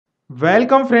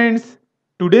Welcome, friends.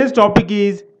 Today's topic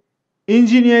is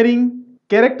engineering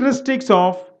characteristics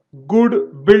of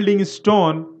good building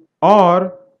stone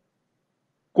or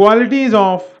qualities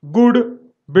of good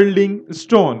building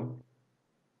stone.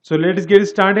 So, let's get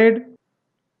started.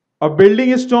 A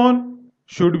building stone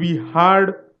should be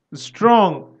hard,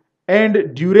 strong,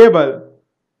 and durable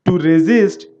to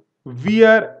resist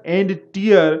wear and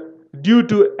tear due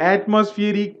to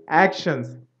atmospheric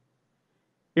actions.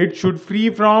 It should free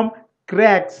from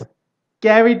cracks,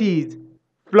 cavities,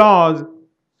 flaws,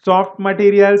 soft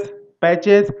materials,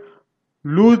 patches,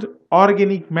 loose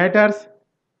organic matters.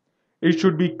 It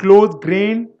should be close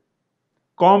grained,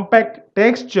 compact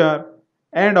texture,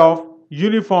 and of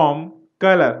uniform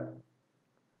color.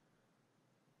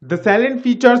 The salient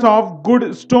features of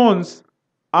good stones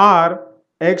are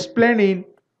explained in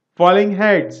following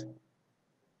heads.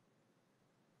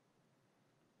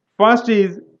 First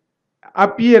is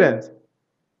appearance.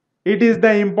 It is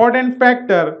the important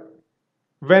factor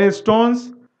when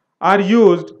stones are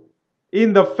used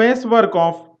in the facework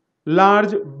of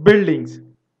large buildings.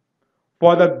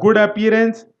 For the good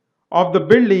appearance of the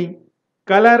building,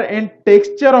 color and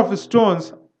texture of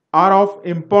stones are of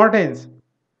importance.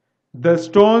 The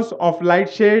stones of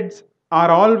light shades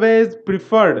are always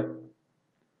preferred.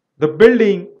 The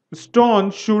building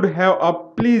stone should have a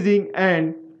pleasing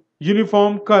and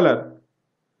uniform color.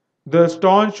 The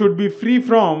stone should be free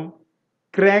from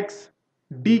cracks,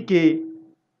 decay,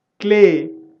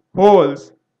 clay,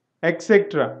 holes,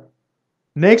 etc.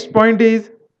 Next point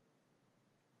is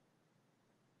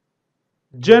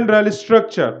general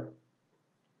structure.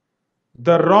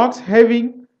 The rocks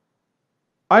having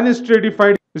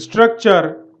unstratified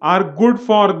structure are good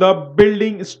for the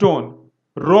building stone.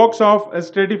 Rocks of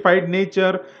stratified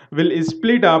nature will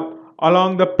split up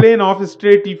along the plane of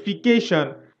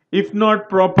stratification if not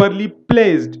properly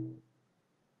placed.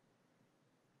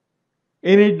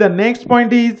 In it, the next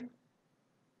point is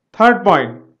third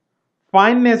point,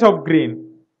 fineness of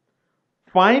grain.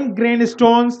 Fine grained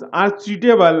stones are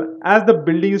suitable as the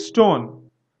building stone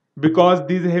because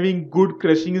these having good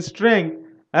crushing strength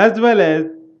as well as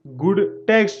good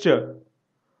texture.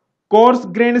 Coarse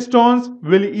grained stones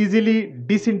will easily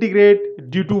disintegrate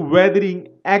due to weathering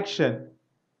action.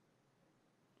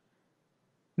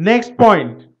 Next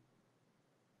point,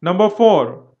 number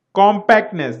 4,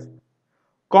 compactness.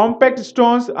 Compact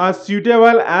stones are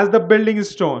suitable as the building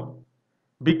stone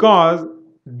because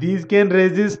these can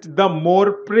resist the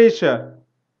more pressure.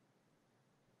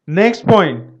 Next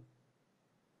point,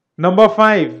 number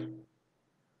 5,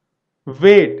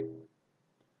 weight.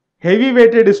 Heavy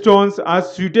weighted stones are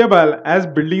suitable as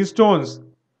building stones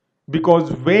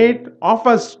because weight of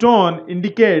a stone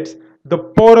indicates the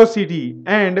porosity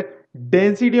and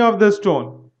density of the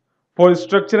stone. For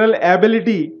structural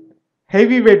ability,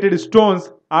 heavy weighted stones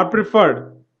are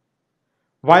preferred.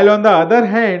 While on the other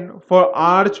hand, for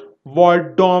arch,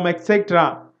 vault, dome,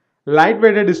 etc.,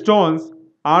 light-weighted stones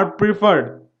are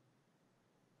preferred.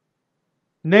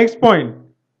 Next point,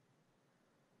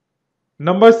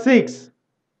 number 6,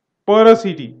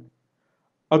 porosity.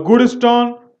 A good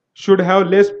stone should have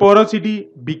less porosity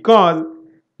because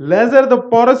lesser the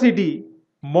porosity,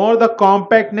 more the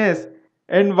compactness,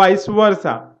 and vice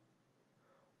versa.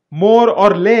 More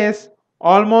or less,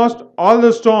 almost all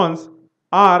the stones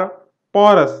are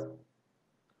porous.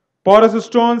 Porous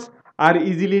stones are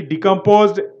easily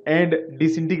decomposed and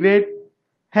disintegrate.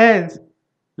 Hence,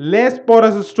 less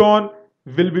porous stone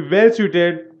will be well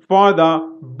suited for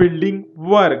the building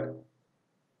work.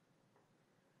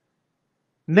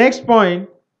 Next point,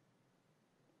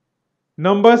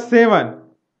 number 7,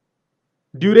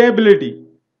 durability.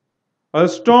 A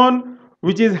stone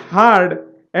which is hard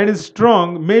and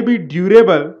strong may be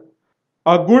durable.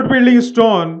 A good building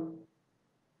stone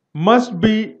must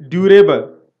be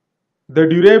durable. The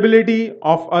durability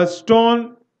of a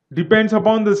stone depends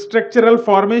upon the structural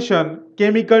formation,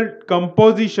 chemical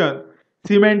composition,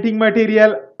 cementing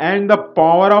material, and the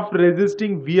power of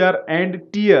resisting wear and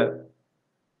tear.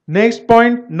 Next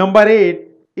point, number 8,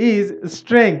 is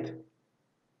strength.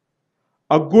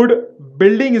 A good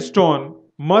building stone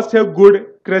must have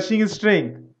good crushing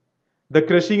strength. The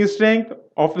crushing strength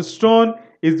of a stone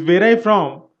is vary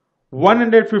from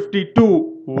 150 to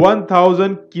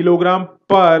 1000 kg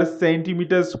per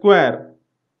centimeter square.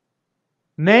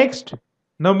 Next,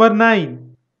 number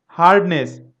 9,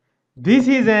 hardness. This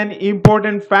is an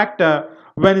important factor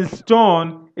when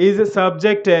stone is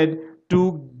subjected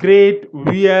to great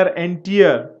wear and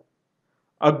tear.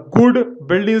 A good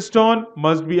building stone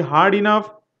must be hard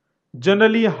enough.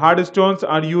 Generally, hard stones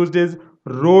are used as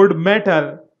road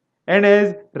metal and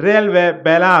as railway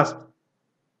ballast.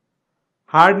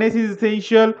 Hardness is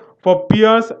essential for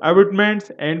piers,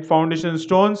 abutments, and foundation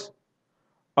stones.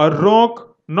 A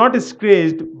rock not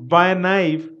scratched by a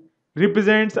knife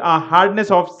represents a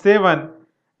hardness of 7,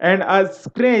 and a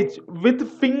scratch with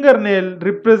fingernail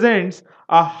represents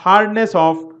a hardness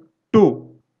of 2.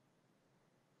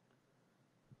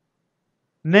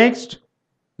 Next,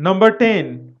 number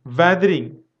 10,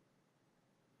 weathering.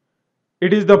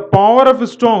 It is the power of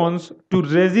stones to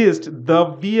resist the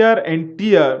wear and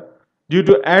tear due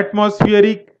to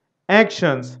atmospheric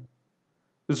actions.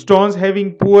 Stones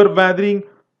having poor weathering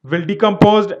will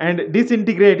decompose and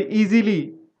disintegrate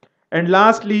easily, and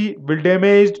lastly will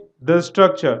damage the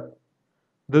structure.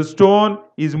 The stone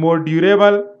is more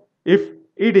durable if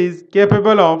it is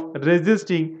capable of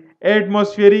resisting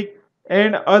atmospheric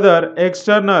and other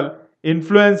external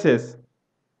influences.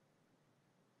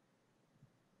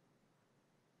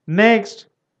 Next,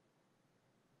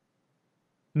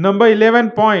 number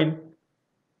 11 point,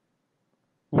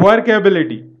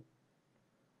 workability.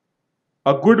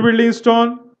 A good building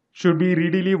stone should be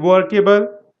readily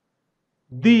workable.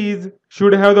 These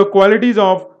should have the qualities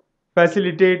of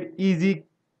facilitate easy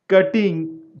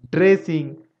cutting,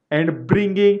 dressing, and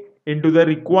bringing into the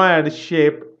required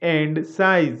shape and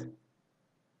size.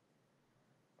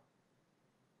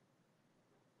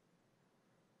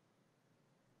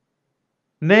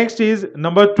 Next is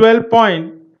number 12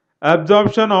 point,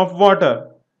 absorption of water.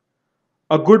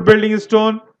 A good building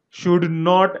stone should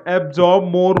not absorb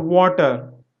more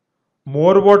water.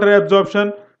 More water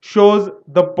absorption shows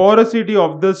the porosity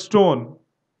of the stone.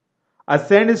 A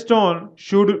sandstone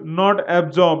should not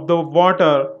absorb the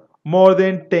water more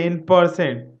than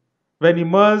 10% when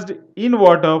immersed in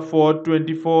water for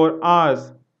 24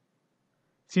 hours.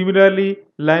 Similarly,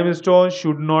 limestone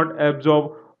should not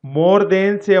absorb more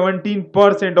than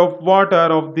 17% of water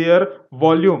of their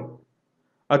volume.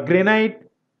 A granite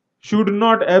should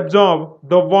not absorb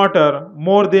the water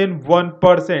more than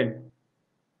 1%.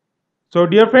 So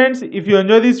dear friends, if you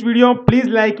enjoy this video, please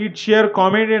like it, share,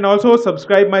 comment, and also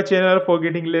subscribe my channel for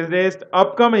getting latest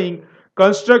upcoming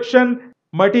construction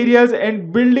materials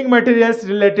and building materials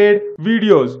related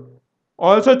videos.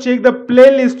 Also check the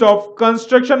playlist of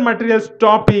construction materials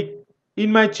topic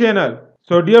in my channel.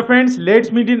 So dear friends,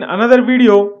 let's meet in another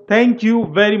video. Thank you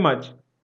very much.